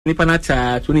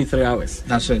Nipanacha 23 hours.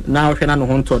 That's it. Now can no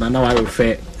honto na now I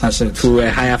refer to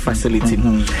a higher facility.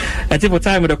 At the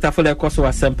time Dr. Fuller Koso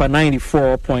was Semper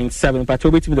 94.7. But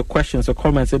we'll be the questions or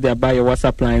comments there by your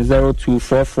WhatsApp line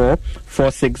 0244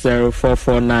 460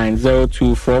 449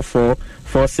 0244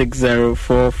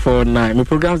 460-449. My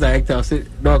programs director, I say,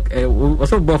 Doc,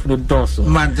 also both the doors. Host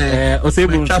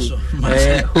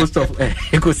of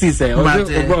Ecosys, also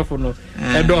both no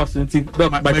doors.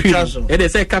 Doc, but they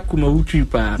say Kakuma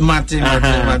Utripa.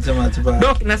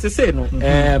 Doc, necessary no.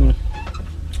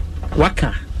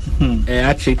 Waka.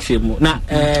 Actually, now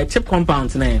chip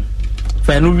compound name.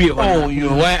 Oh, you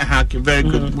were happy, very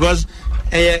good. Because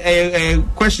a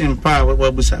question power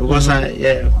because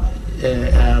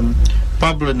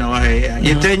Pablo no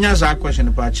you tell us a question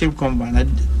about chip compound.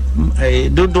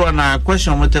 Do a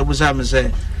question what was I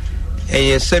say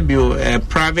a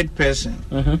private person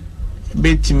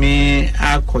beat me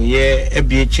a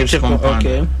be chips compound.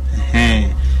 Okay.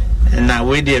 And now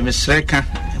we dear Miss Reka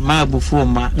ma before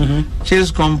ma chips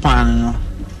compound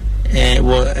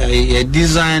was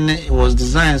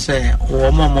designed say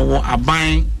or mama a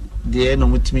buying the no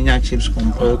mutiminya chips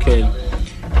compound. Okay.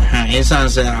 Yes,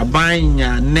 answer a buying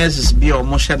nurses be or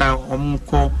moshada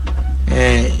omko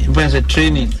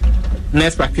training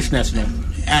nurse practitioners no.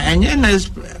 And nurse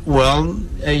well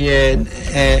a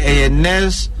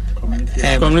nurse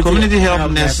community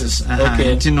health nurses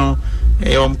okay you know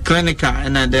clinical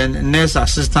and then nurse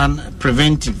assistant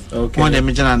preventive okay one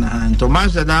imagine and to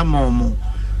master that more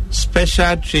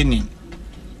special training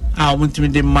I want to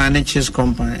be managers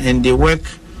company and they work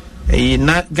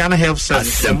Ghana Health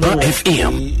Service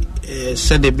FM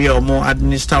said they be or more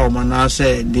administer or now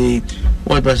say the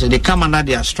what was they come under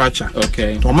their structure.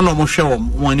 Okay. To mo show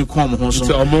when you come home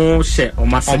so almost share or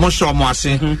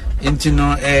say into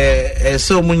no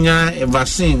so munya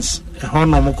vaccines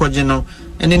hono mo kojino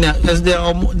and then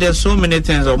there's so many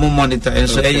things or more monitor and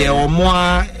so or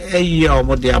more a year or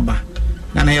more diaba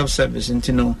Ghana Health Service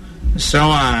into no so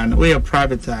we are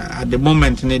private at the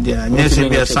moment in India yes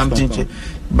be something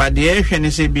but the action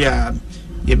is be a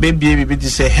baby to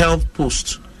say health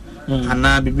post and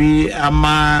now be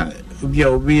ama be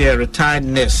a retired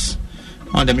nurse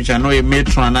on the which I know a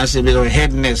matron as a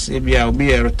head nurse be a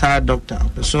retired doctor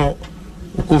so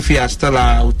Kofi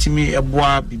Astella Utimi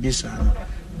Eboa Bibisa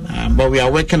but we are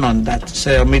working on that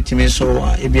so meet me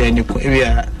so be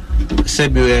a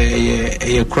sabi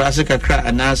a classic crack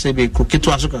and I say be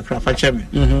cookito asuka crack for chemi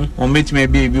or meet me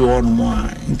be one more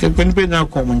can be now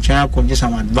come channel come just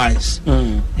some advice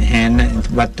and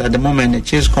but at the moment the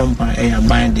chase company are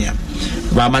buying there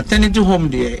but maternity home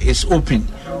there is open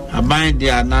I buy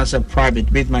there now as a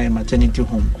private with my maternity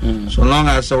home so long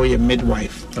as we a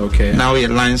midwife okay now we a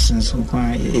license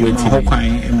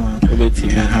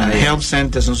health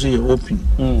centers and so you open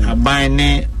I buy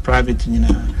ne private you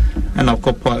know and of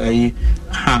course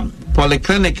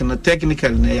polyclinic and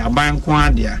technical I buy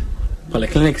there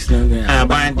polyclinics no I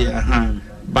buy there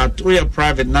but we are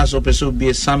private now so also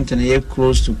be something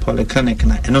close to polyclinic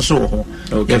and also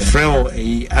okay frail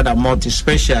other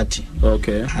multi-specialty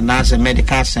okay and as a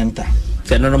medical center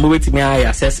so no move to me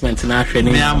assessment na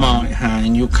training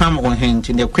and you come on hint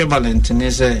in the equivalent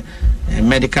is a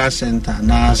medical center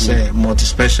now as a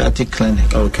multi-specialty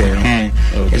clinic okay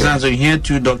it's also here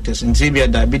two doctors in Zambia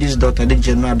diabetes doctor the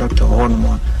general doctor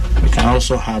Hornmore we can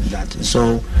also have that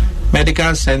so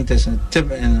medical centers and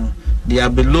they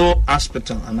are below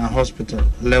hospital and a hospital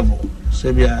level.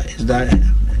 Sabia is that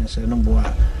so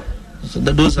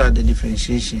those are the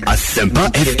differentiations.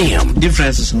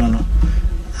 Differences no.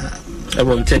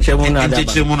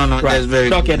 That's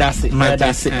very okay. That's it.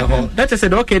 That's it. That is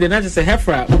okay. Then that is a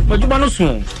hefra. But you want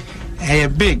to hey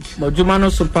big. But you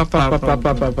want to papa.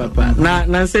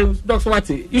 Now say doctor what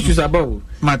issues about?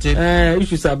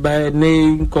 Issues about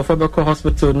name Kofabeko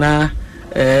Hospital now.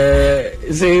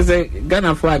 Say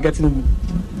Ghana for getting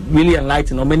really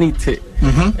enlightened or many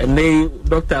and they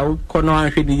doctor corner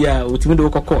and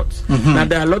court. Now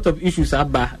there are a lot of issues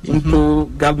about into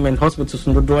government hospitals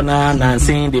in the and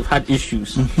saying they've had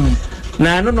issues.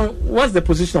 Now I don't know what's the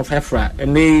position of HEFRA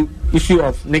and the issue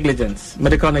of negligence,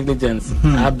 medical negligence.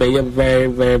 Are very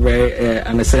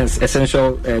an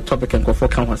essential topic and for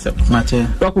concept.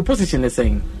 What position is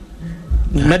saying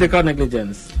medical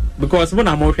negligence. Because when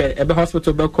I'm okay, every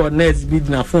hospital be called nurse be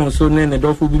na phone so then the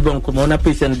doctor will be on come on a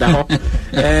patient that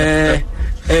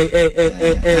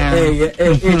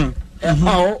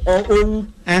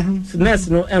nurse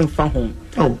no home.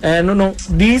 No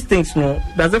these things no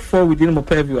does it fall within my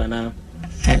purview now.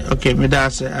 Okay, me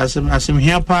that's as I'm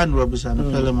here pa no busa no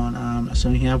Pelemon as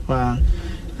I'm here pa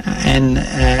and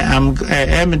I'm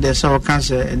the so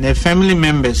cancer and the family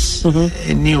members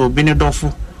ni obi ne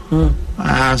dofo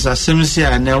as a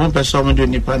simsia and one person do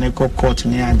nipa ne court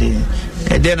ni ade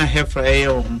then I have for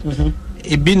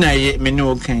ebi na ye me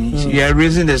no kan you are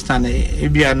raising the standard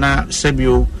ebi ana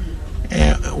sabio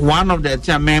one of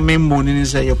the main morning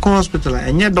is your hospital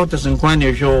and your doctors in Kwan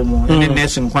show more and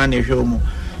nurse in Kwan show more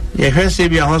you hear say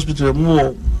be a hospital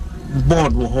more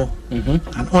board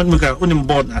and on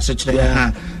board as such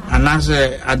and as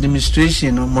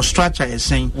administration or more structure is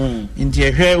saying in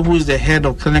the here who is the head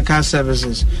of clinical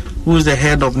services, who is the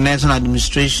head of nursing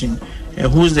administration,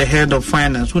 who is the head of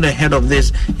finance, who the head of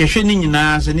this, you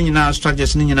shouldn't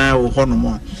structures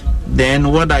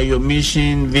then what are your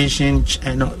mission, vision,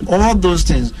 and all those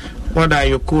things? What are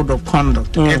your code of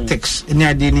conduct, ethics?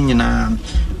 Then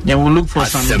we'll look for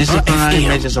some disciplinary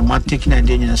measures of taking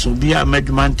a so be a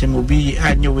measurement will be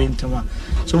a new winter.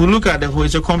 So we look at the whole,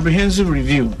 it's a comprehensive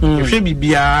review. It should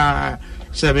be a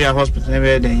Serbia hospital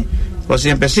every day. Because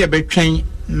in Persia be train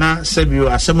na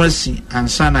Serbia assembly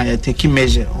and sana taking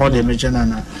measure all the measure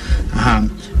na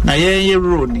ye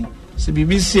road. So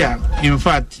BBC in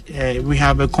fact we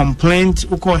have a complaint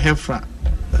we call HEFRA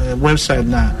website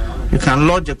now. You can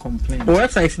lodge a complaint.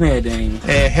 Website is near then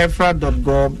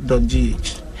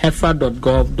hefra.gov.gh.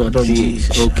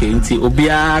 hefra.gov.gh. Okay, nti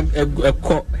obia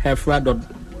hefra.gov.gh.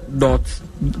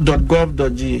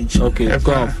 Okay,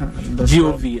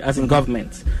 gov as in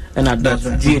government and at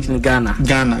 .gh in Ghana.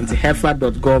 It's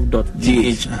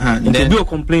hefra.gov.gh. And to do a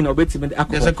complaint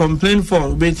there's a complaint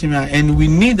form and we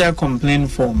need that complaint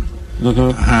form.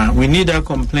 We need that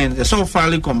complaint. There's no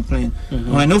file complaint.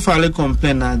 When no file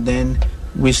complaint, then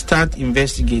we start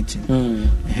investigating.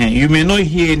 You may not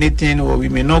hear anything or we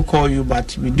may not call you,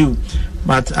 but we do.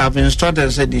 But I've instructed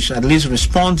and said you should at least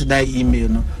respond to that email.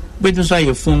 No? But it's like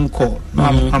a phone call.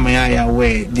 I'm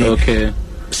aware. Okay.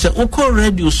 So, Oko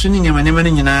radio soon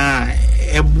in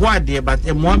a board there, but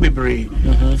a more be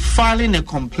filing a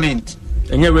complaint.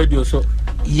 And your radio so.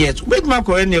 Yes, wait,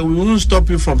 Marco, we won't stop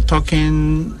you from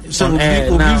talking. So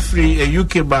we'll be free a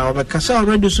UK bar because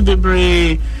already super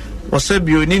brave. Or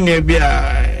Sebio, I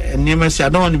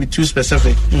don't want to be too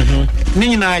specific.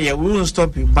 We won't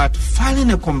stop you, but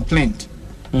filing a complaint.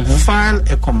 File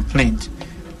a complaint.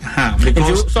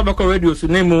 Because Sobako Radio so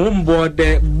name on board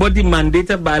the body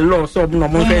mandated by law. So no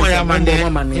more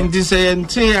in this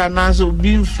entire national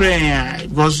being friend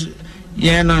because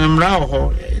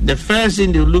the first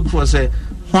thing they look for say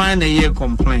when a year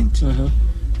complaint.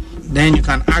 Then you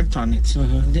can act on it.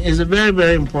 It's a very,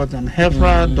 very important.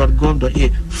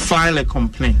 hefra.gov.gh. File a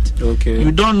complaint. Okay.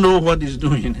 You don't know what it's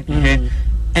doing.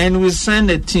 And we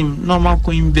send a team, normal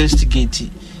to investigate it.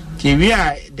 We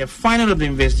are the final of the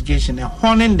investigation,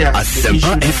 honing the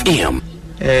issue.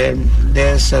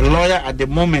 There's a lawyer at the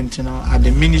moment, at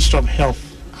the Ministry of Health.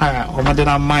 And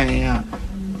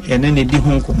then they do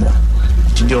home to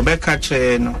the Obeka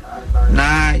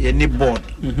na ye ni board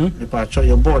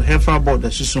your board hefra board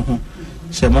that so ho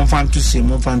say mon fan to say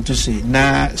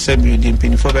na say building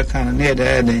pin for be kan na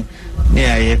dey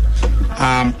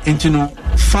into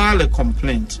file a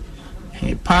complaint.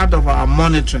 Part of our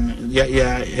monitoring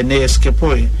and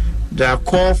escape there are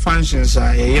core functions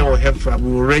are or hefra.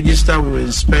 We will register, we will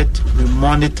inspect, we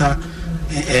monitor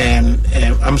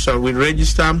we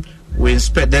register, we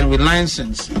inspect, then we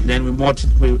license, then we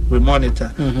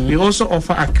monitor. We also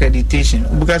offer accreditation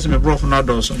because we brought from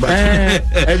others. But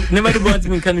never want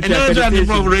me can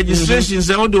registration.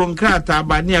 Say, "Oh, don't crack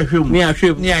but near him.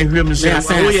 Say,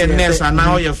 oh, your nurse and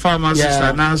now your pharmacist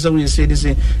and now so we say this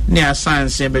near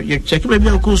science. But you check maybe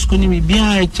of course couldn't be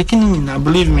behind checking in.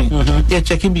 Believe me, you're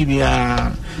checking BB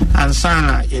and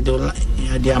sana. You do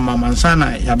the mama and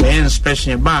sana. You be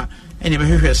inspection bar. And if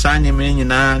you sign him in, you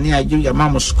give your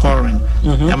mama scoring,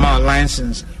 your mama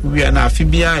license. We are now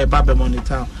FIBIA, a Baba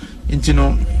monitor. And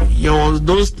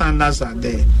those standards are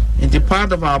there. And the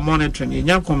part of our monitoring, in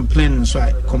your complaint,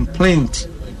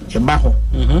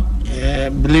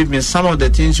 believe me, some of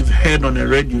the things you've heard on the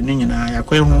radio, are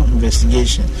quite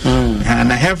investigation.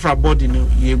 And I have for a body,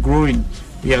 you're growing.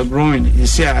 We are growing. You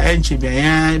see,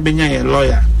 a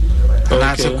lawyer.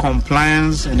 That's a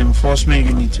compliance and enforcement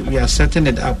unit. We are setting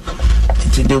it up.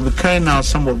 They'll be carrying out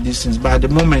some of these things. But at the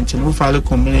moment, we file a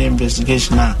community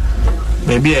investigation now.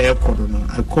 Maybe I call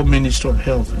Ministry of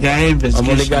Health. They are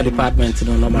investigation. Legal department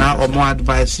now, or more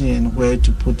advising and where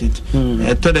to put it.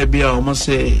 I thought I'd be almost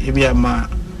say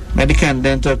Medical and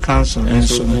Dental Council and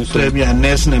so there'll be a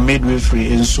nursing and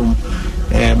midwifery and so.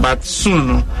 But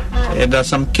soon, there are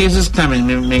some cases coming.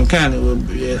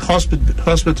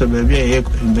 Hospital will be a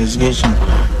investigation.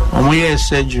 On my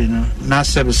surgery, not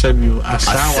surgery.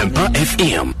 Asempa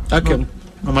FM. Okay.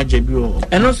 no jebi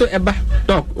and also eba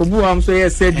doc obu am so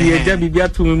yes said the bibia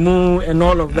to mu and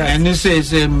all of that and it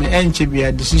says enche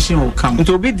bia decision will come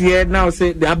to be there now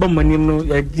say the aba money no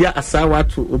dia asawa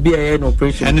to obi an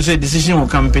operation and it say decision will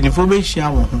come penifo be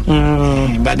hia wo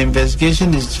but the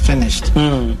investigation is finished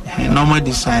normally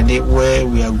decided where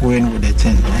we are going with the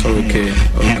thing okay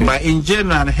but in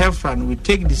general Hefran we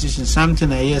take decision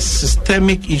something a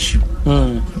systemic issue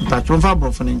but over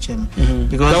brofo nchen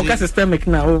because the systemic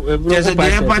now there's a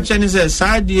patient is a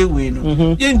side we no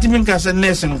intimi kasa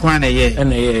nurse nkwa na ye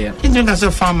intimi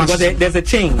kasa pharmacy because there's a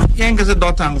chain yen kasa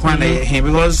doctor nkwa na ye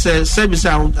because service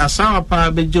asawa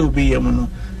pa be je obi yam no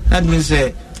that means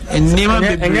and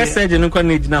yes surgeon nkwa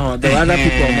na ejina ho the other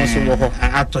people also wo ho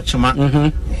atochima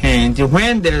and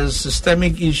when there's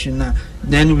systemic issue now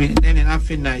then in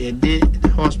afina ye dey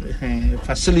hospital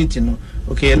facility no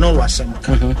okay no wasam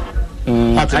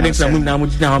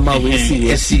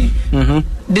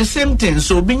the same thing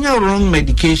so being a wrong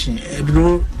medication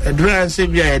say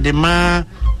be the ma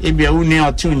e bia uni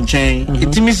o tun chain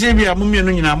itimi say bia mo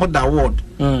mienu nyina mo da ward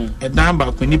e dan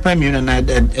ba ko nipa mienu na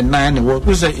na ne ward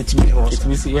ko say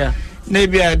itimi say yeah na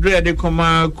bia adre de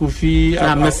koma kofi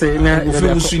amese na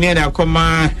usuni na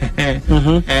koma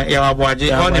ya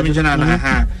waboaje all them jina na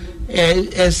ha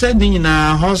said in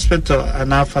a hospital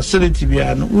and a facility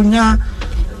bia no unya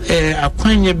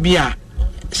akwanya bia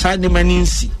side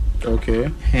maninsi okay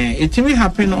it will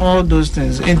happen all those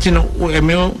things intino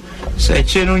emil say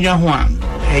chenu nya ho an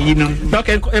you know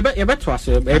okay e beto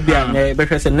aso e bia e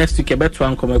be say next week e beto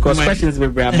an come because questions be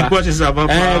braba questions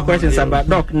about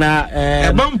doc na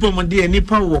e bampo mo de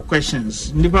nipa wo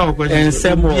questions and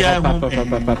some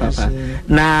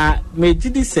na me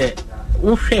didi say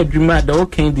wo hwe adwuma da wo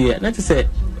kan dia na te say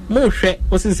mo hwe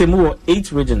wo say mo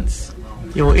 8 regions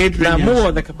your 8 regions now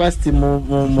more the capacity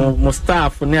more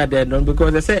staff near there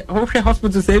because they say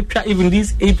hospital say even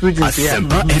these 8 regions here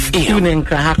even in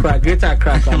Accra Greater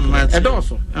Accra and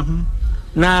also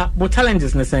now what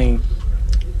challenges na saying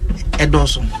and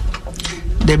also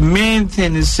the main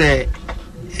thing is say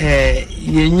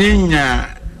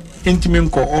yenya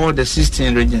intimate all the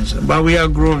 16 regions but we are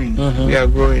growing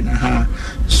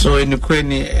so in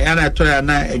Ukraine and I told you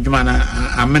na adwuma na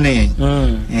amene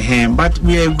but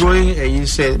we are growing you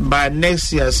say by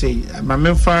next year say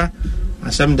mamemfa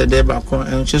asem the day back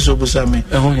and cheso busame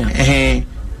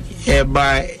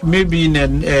by maybe in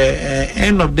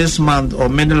end of this month or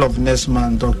middle of next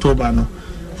month October no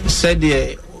said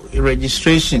the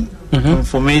registration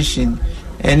information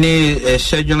any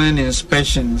scheduling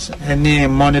inspections any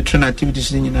monitoring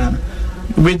activities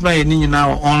with my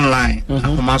now online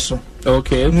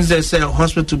okay they say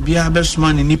hospital be a best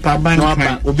man in nipa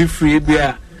bank will be free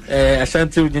bia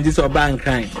Ashanti Regions or bank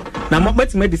crime. Now,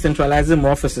 what may decentralize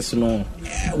more offices? No,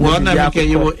 well,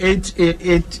 you were eight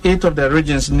of the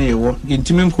regions near in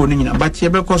Timin, but you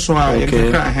because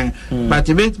but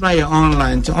you bet my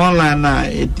online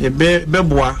it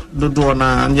beboa do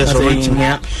na and just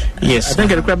yes. I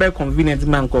think it's quite convenient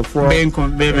man for so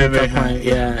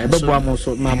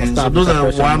those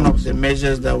are one of the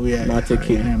measures that we are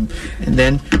taking, and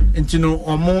then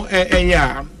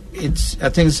I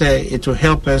think it will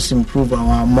help us improve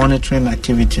our monitoring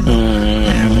activity.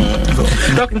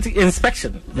 Doc,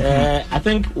 inspection. I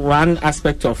think one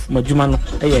aspect of Majumano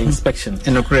inspection.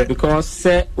 Because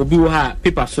say obi wa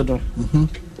paper so do.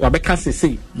 Wabeka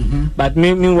say. But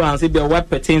meanwhile say what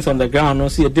pertains on the ground no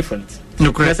see a difference.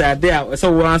 Because there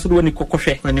so we answer when you go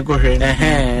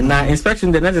now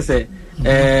inspection the next say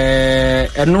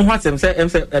and no what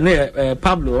say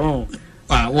Pablo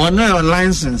well, no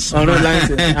license. No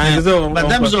license. But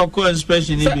that's of course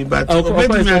inspection but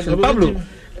Pablo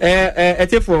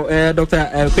for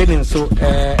Dr. Penning so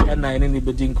and I any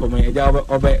bedin come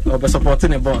over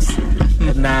supporting a boss.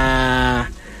 Na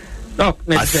doc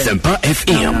next Asempa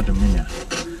FM.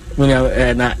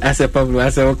 Na as a Pablo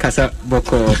as a Casa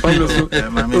Boko Pablo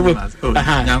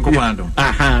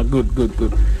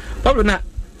good Pablo na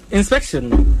inspection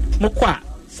mo kwa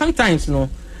sometimes no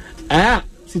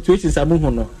situations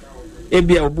amuhu no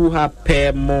ebia obu ha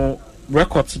pe mo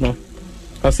records no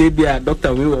or say ebia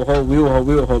doctor we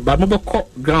ho but mo be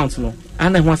ground no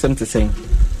and I want them to say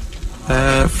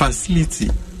facility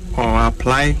or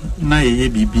apply na ye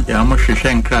bibi am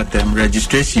hwehwe nkrata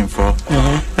registration for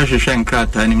hwehwe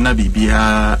nkrata nim na bibi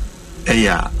ha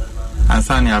eya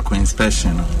ansani akọ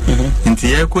inspection no nti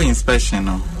ye ko inspection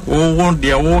no wo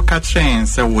de wo ka train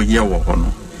se wo ye wo ho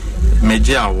no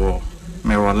meje awo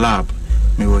me wo lab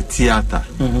me wo theater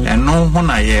eno ho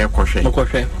na ye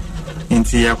kohwe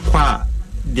nti ye kwa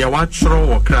de wa chro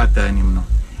wo krata nim no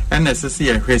ena sese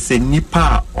ye hwese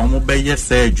nipa omo be ye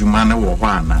se adwuma ne wo ho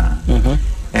ana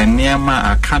enema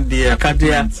akadia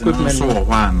equipment so wo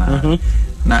hwana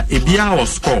na ebia o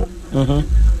score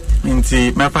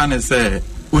nti mefa ne say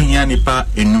ohia nipa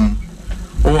enum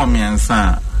o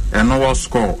miensa eno wo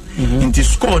score nti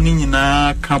score ni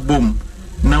nyina ka bom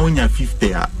na onya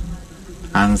 50 a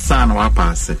ansa na wa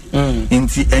pass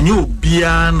nti enye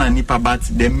obia na nipa but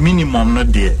the minimum no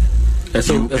there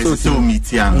so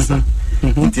meet answer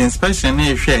nti inspection na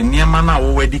ehwe niema na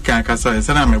wo wadi kan kasa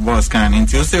say na me boss kan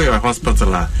nti o say your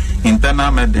hospital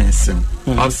internal medicine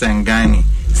obsen gani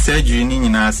surgery ni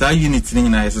nyina sa unit ni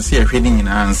nyina so say ehwe ni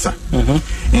nyina answer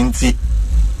nti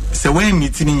se when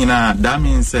meet ni nyina that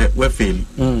means we fail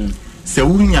se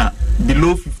unya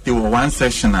below 50 or one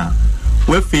section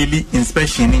we fail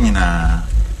inspection ni nyina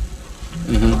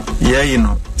yeah you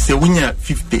know se unya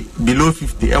 50 below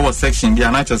 50 our section bi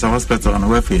na chasa hospital no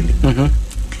we fail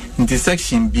into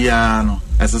section bia no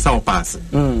as a pass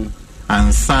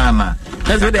and sana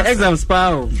that's where the exams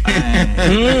power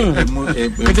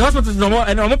the hospital no more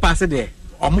and no pass there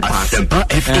Asempa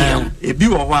FM ebi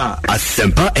wo wa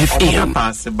Asempa FM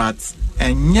pass but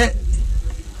enye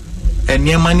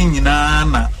eniema ni nyina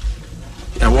na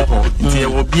ewo ho nti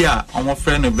ewo bia omo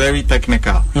friend very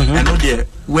technical and no there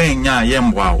when nya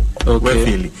yemwa we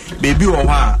feel baby wo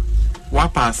wa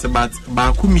pass but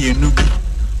ba ku mienu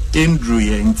Andrew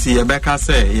ye nti ebeka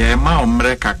say ye ma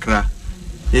omre kakra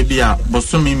ebia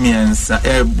bosumi miensa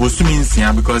bosumi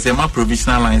nsia because ye ma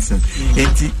provisional license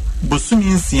enti bosumi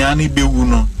nsia ni bewu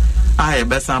no a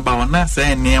ebesa ba ona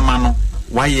say niema no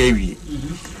wa ye wi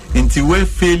enti we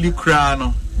fail kra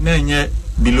no na enye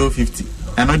below 50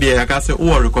 and no dey aka say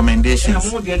o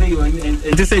recommendations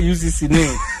enti say UCC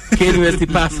name K University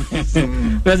pass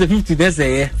there's a 50 there's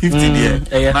a 50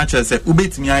 there na che say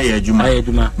ubetimi aye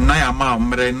adwuma na ya ma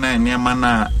omre na niema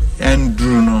na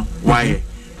Andrew no why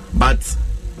but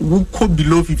we go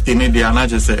below 50 ne dey na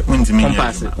che say untimi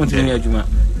pass untimi adwuma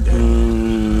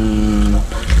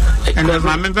and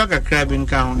my member ka crabin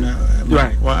count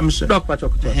right well I'm sure doc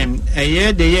patok him a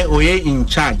year the year oye in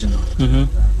charge no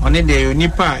on the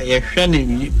nipa ye hwe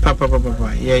ne papa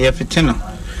ye fitino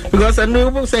because I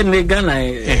know say in Ghana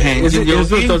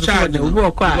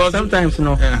sometimes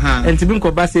no and to be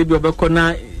say be obeko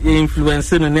na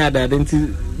influence no ne ada then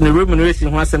the remuneration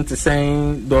who asem to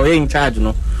saying do in charge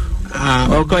no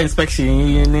okay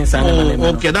inspection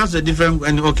okay that's a different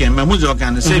and okay my muzo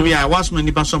can say we are was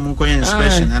many person ko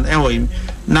inspection and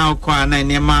now kwa na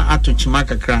nema atochima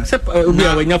kakra obi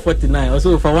a wanya 49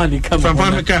 also for one come I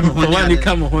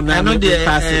know the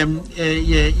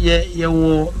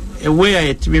a way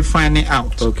it be finding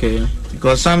out okay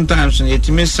because sometimes it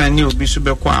means I knew be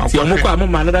super quiet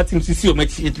another thing to see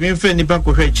it means for nipa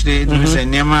ko hwechire it means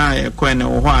nema e ko na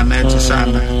wo ho na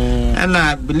tisana and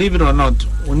I believe it or not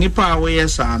onipa we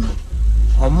yesa no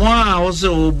omo a wo se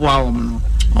wo bua wo no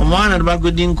omo na ba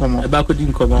godin komo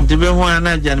ntebe ho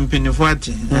ana jan mpinifo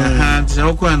ati nti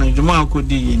o ko na djuma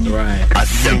akodi yini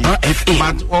Asempa FM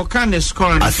but o kan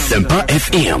score Asempa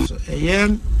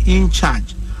FM in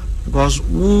charge because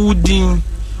wooding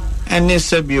any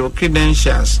sebio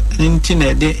credentials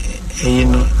internet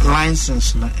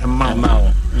license na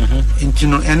amount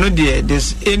and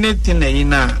there's anything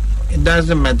it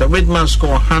doesn't matter which must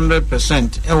score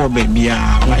 100% baby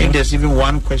if there's even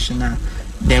one question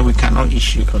then we cannot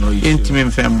issue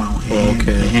intimate fair amount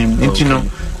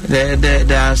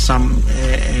there are some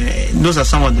those are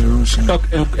some of the rules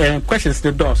questions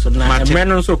the doors na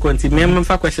men so continue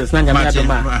for questions na nyame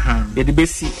adoma the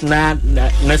basic na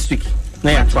next week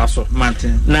na ya twaso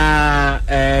na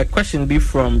question be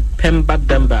from Pemba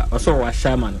Demba also wa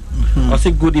shaman also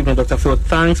good evening Dr. Phil,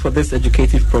 thanks for this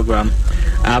educative program.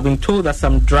 I've been told that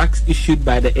some drugs issued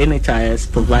by the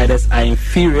NHIS providers are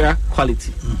inferior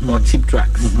quality or cheap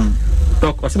drugs.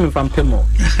 Doc also me from Pemo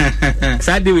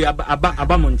side we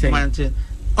abamonchen.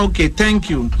 Okay, thank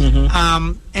you.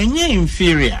 Any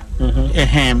inferior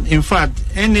in fact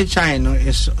NHI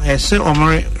is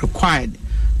required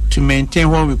to maintain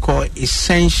what we call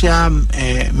essential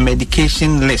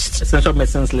medication list. Essential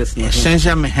medicines list.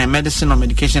 Essential medicine or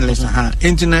medication list.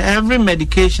 Every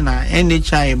medication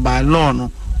NHI by law no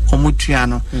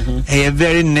omutuano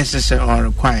very necessary or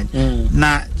required.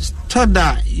 Now, third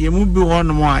that you move on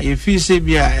more if you say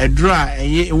be a dry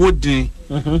a wood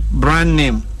brand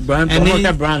name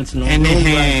and brands no and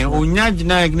onya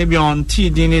gina maybe on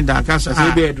TD that kasa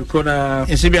be educona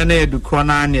be na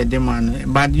educona near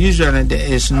demand but usually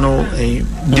there is no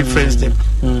difference there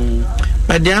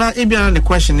but there are the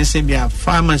question is be a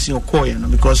pharmacy or koya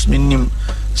because minim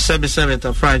service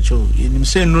fracture you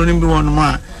say no be one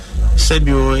more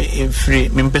Sebio free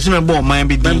me person me bo man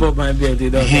bi di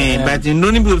but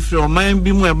no ni be free o man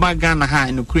bi mu e ba Ghana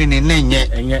ha no kure ne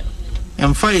enye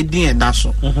emfa edin e da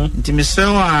so nti me se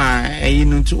wa eyi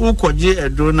no nti ukoje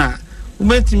edro na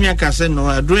umetimi aka se no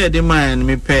edro e de man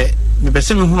me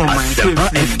pese me hunu man free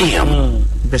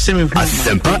pese me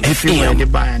hunu free de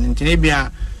ba nti ne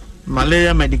bia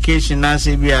malaria medication na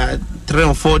se bia 3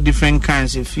 or 4 different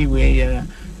kinds of fee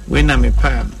when I'm a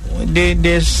palm.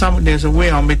 There's a way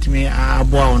I'll meet me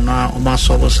about now my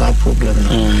solve our problem.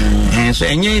 And so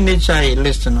any nature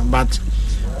listen, but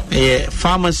a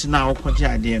pharmacy now what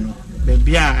idea no.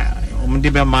 Baby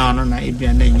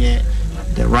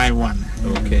the right one.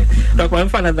 Okay. Doc, I'm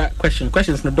finding that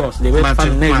questions no doors. They will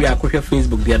find we are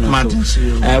Facebook there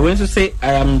no. When you say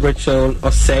I am Rachel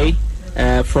Osei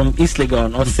from East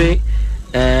Legon, Osei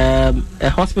a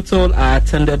hospital I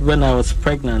attended when I was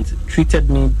pregnant treated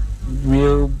me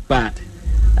real bad.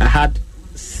 I had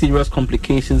serious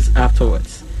complications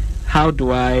afterwards. How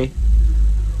do I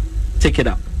take it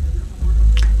up?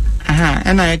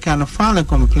 And I can file a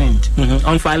complaint.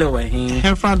 On file away.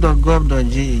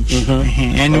 Hefa.gov.gh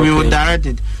and we will direct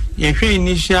it. If you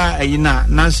initial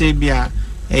Nasebia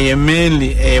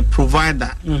mainly a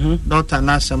provider, Dr.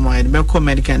 Nasamo, Medical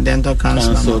Medical and Dental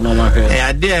Council.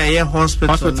 A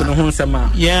hospital.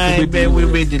 Yeah, we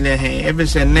will delay every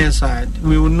next side.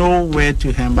 We will know where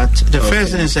to him, but the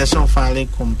first thing is a so file a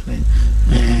complaint.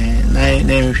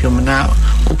 Now,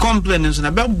 complaint is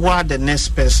about what the next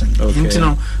person.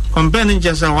 Complaining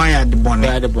just why at the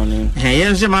bonnet.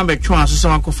 Yes, I'm a chance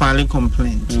someone could file a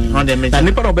complaint. Not the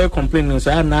major about complaining,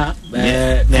 so I'm not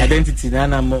the identity.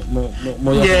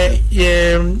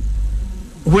 Yeah.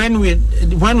 When we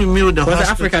meet the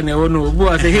African, no,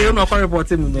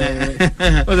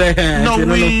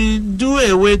 we do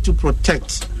a way to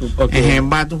protect.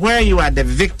 But where you are the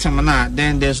victim now,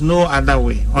 then there's no other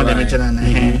way. On the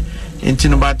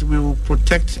but we will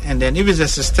protect, and then if it's a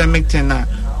systemic thing now,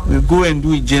 we go and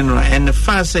do it general. And the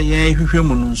first say yeah,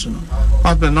 human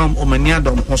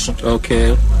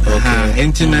okay.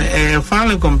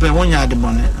 Finally complain when you are the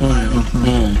bonnet.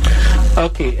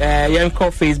 Okay, you call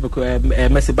Facebook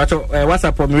message, but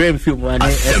WhatsApp or Miriam film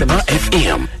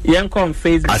FM. You call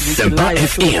Facebook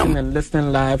FM and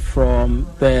listening live from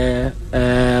the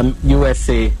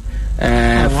USA.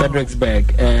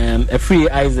 Fredericksburg. A free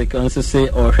Isaac also say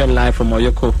or share live from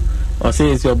Oyoko. Or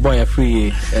say it's your boy a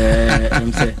free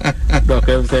Doc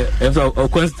or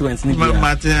constituents no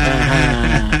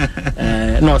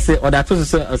say or that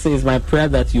also say it's my prayer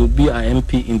that you'll be our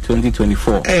MP in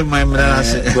 2024. Hey my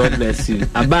brother, God bless you.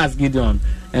 Abbas Gideon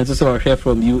and so share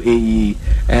from UAE.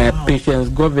 Patience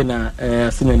Governor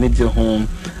senior needs your home.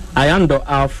 Ayando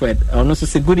Alfred, I also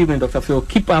say good evening, Dr. Phil.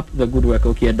 Keep up the good work.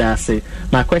 Okay, that's it.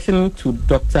 My question to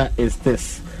doctor is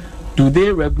this: do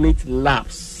they regulate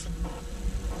labs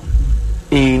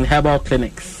in herbal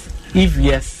clinics? If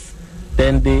yes,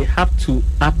 then they have to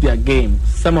up their game.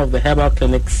 Some of the herbal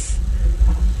clinics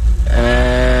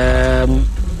I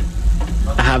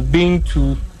have been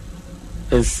to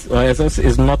is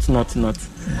not.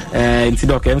 Into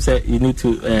doc, say you need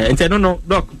to. I don't know,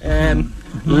 doc.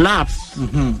 Labs,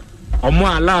 or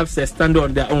more labs they stand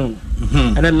on their own,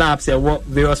 and then labs they work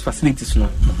various facilities,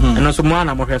 and also more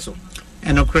and more so.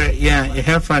 And okay, yeah, you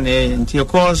have fun. Into your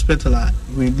hospital,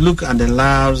 we look at the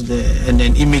labs, and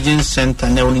then imaging center,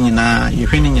 and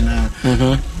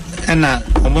and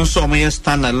almost so many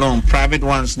stand alone. Private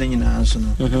ones,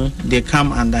 they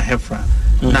come under HEFRA.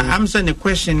 Now I'm saying the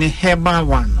question: herbal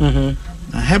one.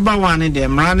 Herbal one in the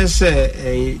Mran is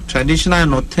a traditional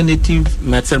and alternative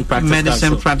medicine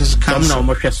practice council.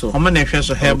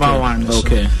 Herbal one.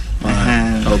 Okay.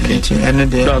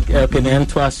 And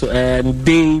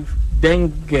Dave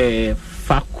Denge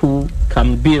Faku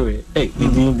Kambiri. Hey,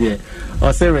 there.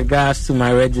 Also regards to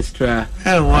my registrar.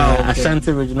 Oh wow.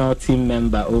 Ashanti regional team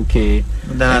member. Okay.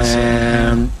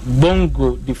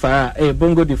 Bongo Difara.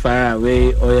 Bongo Difara.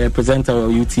 We or a presenter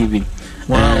of UTV.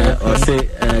 Wow. Or say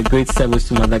great service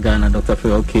to Mother Ghana, Dr.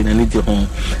 Phil. Okay, I need you home.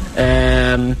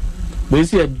 We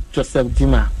see Joseph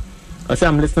Jima. I say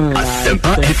I'm listening live.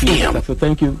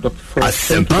 Thank you, Dr. Phil.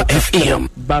 FM.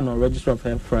 Banner, Registrar of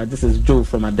HEFRA. This is Joe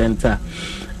from Adenta.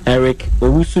 Eric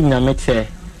Owusu Nyameche.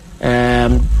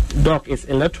 Doc is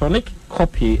electronic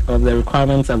copy of the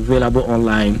requirements available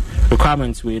online.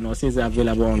 Requirements we know says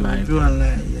available online.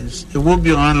 Yes, it will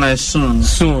be online soon.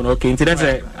 Okay. Into that's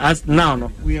as now.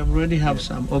 No, we already have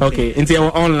some. Okay. Into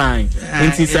our online.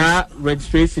 Into our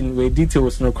registration with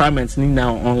details and requirements need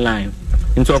now online.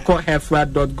 Into our call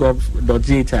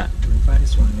HEFRA.gov.gh.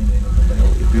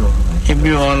 It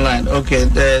be online. Okay,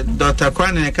 the Dr.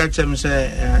 Kwane Kachem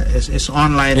say it's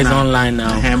online now. It's online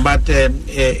now. But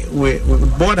we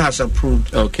board has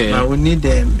approved. Okay. But we need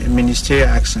the ministerial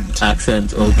accent.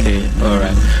 Okay. All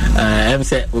right. I'm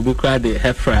say we be crowd the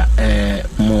Hefra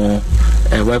more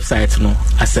website no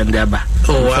ascend there ba.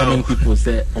 Some people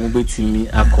say me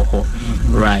alcohol.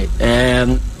 Right.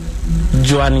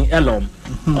 Joanny Elom.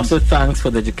 Also, thanks for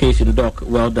the education, Doc.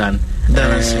 Well done.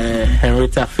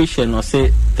 Henrietta Fisher, also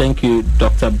thank you,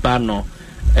 Dr. Bano.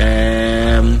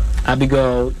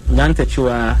 Abigail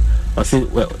Nantechua, also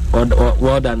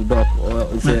well done, Doc.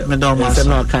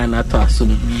 No kind of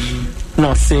person.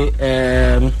 No, say,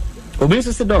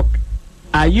 Obinso Doc,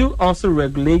 are you also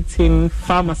regulating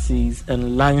pharmacies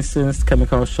and licensed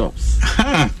chemical shops?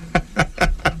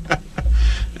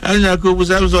 I'm a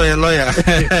lawyer.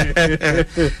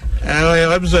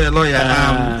 I'm a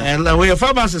lawyer. We are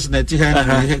pharmacists.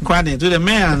 Quite to the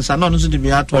mayors are not to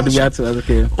be out.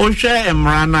 Osha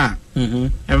Emrana.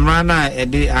 Emrana,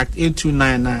 Act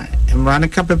 829. Emrana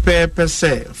Capepe per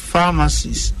se,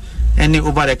 pharmacies, any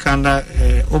over the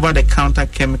counter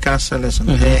chemical sellers,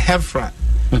 Hefra,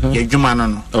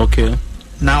 Jumano. Okay.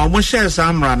 Now, Moshe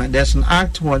Samrana, there's an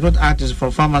act. What act is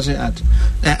for Pharmacy Act?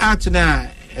 The act now.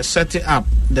 Set it up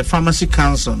the pharmacy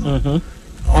council.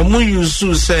 Omu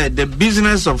Yusu said the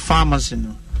business of pharmacy,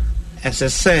 as I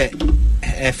say,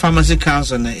 a pharmacy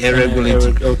council a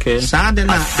regulator. Okay. So I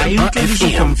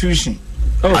introduce confusion.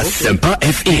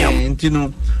 FM. You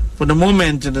know, for the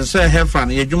moment, the say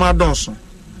Hefran, Yajuma Dawson.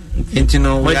 You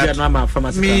know,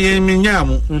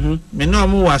 me no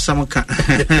more was some kind.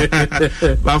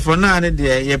 But for now,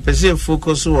 you perceive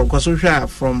focus or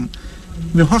from.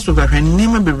 The hospital can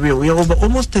never be real. We have over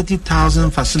almost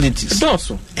 30,000 facilities.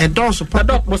 A dorsal.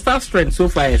 But what's that strength so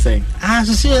far? As I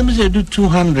say, I do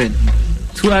 200.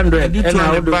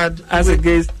 200. But as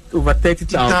against over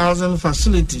 30,000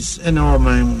 facilities. And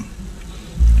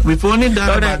we've only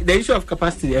done the issue of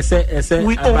capacity. We are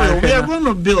going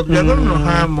to build. We are going to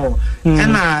hire more.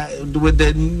 And with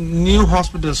the new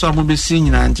hospital, some will be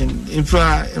seen. If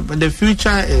the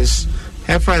future is.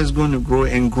 Hefra is going to grow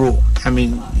and grow. I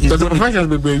mean, the professions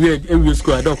will be every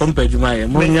school. I don't compare to my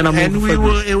and we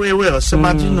will. So,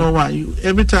 but you know what?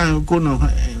 Every time you go,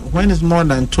 when it's more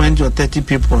than 20 or 30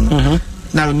 people,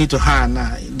 now you need to hire.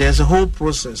 Now there's a whole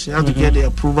process. You have to get the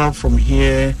approval from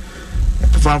here,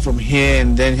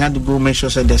 and then you have to go make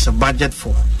sure that there's a budget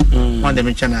for one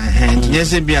dimension hand.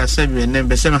 Yes, it be a seven and then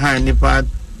be 700 nipa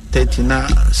 30 na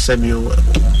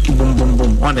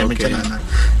boom on the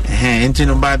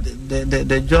but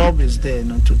the job is there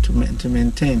to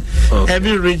maintain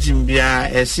every region be a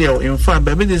CEO. In fact,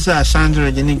 baby, this is a Shandra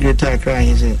region greater Accra.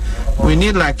 We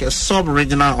need like a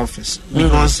sub-regional office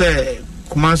because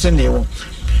Kumasi Newo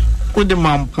put the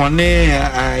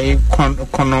Mampone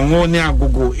Konongo near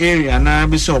Google area na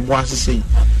be so bossy.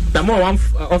 The more one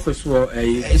office for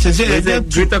it's a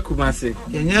greater Kumasi.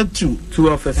 You two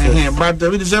offices. But the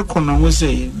way the Konongo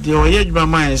say the Oyej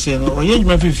Mama is saying Oyej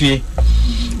Mafifi.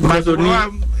 But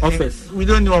office. We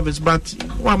don't know office, but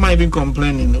why am I even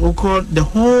complaining? We call the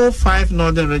whole 5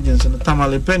 northern regions in the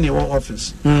Tamale Penny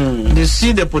office. They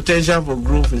see the potential for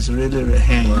growth is really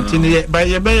by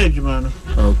your Jumano.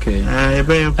 Okay.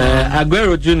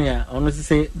 Aguero Jr. honestly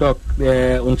say, Doc,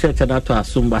 Unchurch and Ato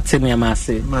Asum, but Senior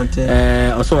Massey.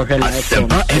 Also,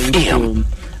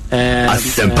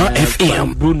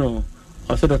 FM. Bruno.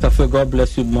 Also, Dr. Phil, God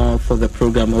bless you more for the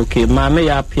program. Okay, Mame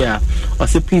Yapia.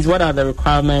 Also, please, what are the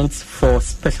requirements for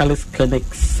specialist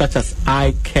clinics such as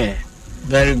eye care?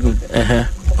 Very good.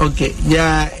 Okay,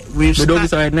 yeah, we've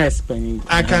started.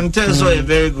 I can tell so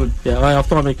very good. Yeah,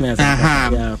 ophthalmic nurse.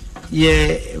 Yeah,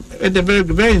 it's a very,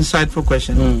 very insightful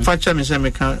question. Facha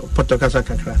Misemeka Potokasa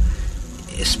Kakra.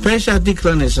 Specialty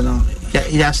clinics, you know,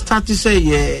 you start to say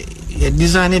you're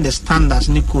designing the standards,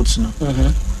 Nikuts, no.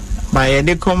 By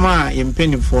the comma in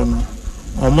penny for no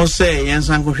almost say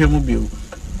Yansan Kushamubu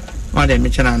or the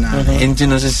Michelana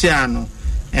Intinosiano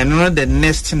and not the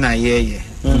next in a year.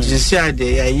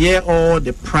 A year all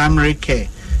the primary care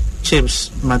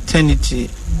chips, maternity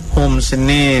homes, and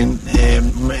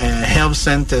health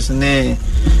centers, and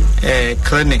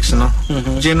clinics, no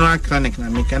general clinic,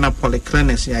 Namikana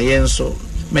polyclinics, so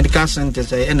medical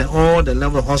centers, and all the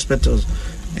level hospitals,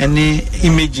 any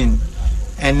imaging.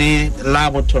 Any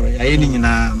laboratory,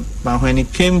 but when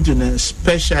it came to the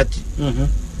specialty,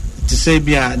 to say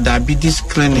be a diabetes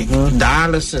clinic,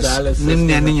 dialysis,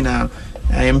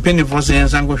 penny for saying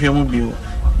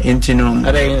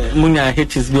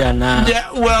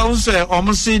well, sir,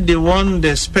 almost say they want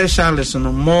the specialists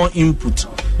more input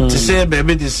to say,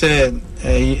 baby, they say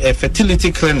a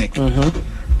fertility clinic.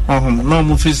 no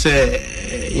mo fi say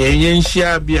yen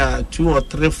share bia 2 or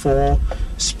 3 4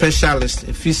 specialists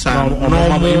fisa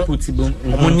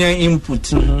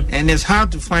input and it's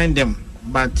hard to find them.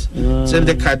 But say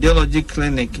the cardiology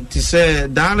clinic, to say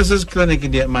dialysis clinic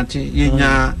in the mati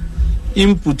yenya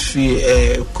input fee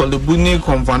kolubuni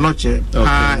konvanoche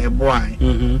a boy.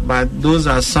 But those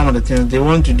are some of the things they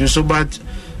want to do. So but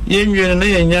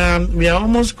we are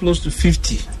almost close to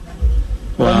 50.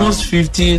 Wow. Almost 50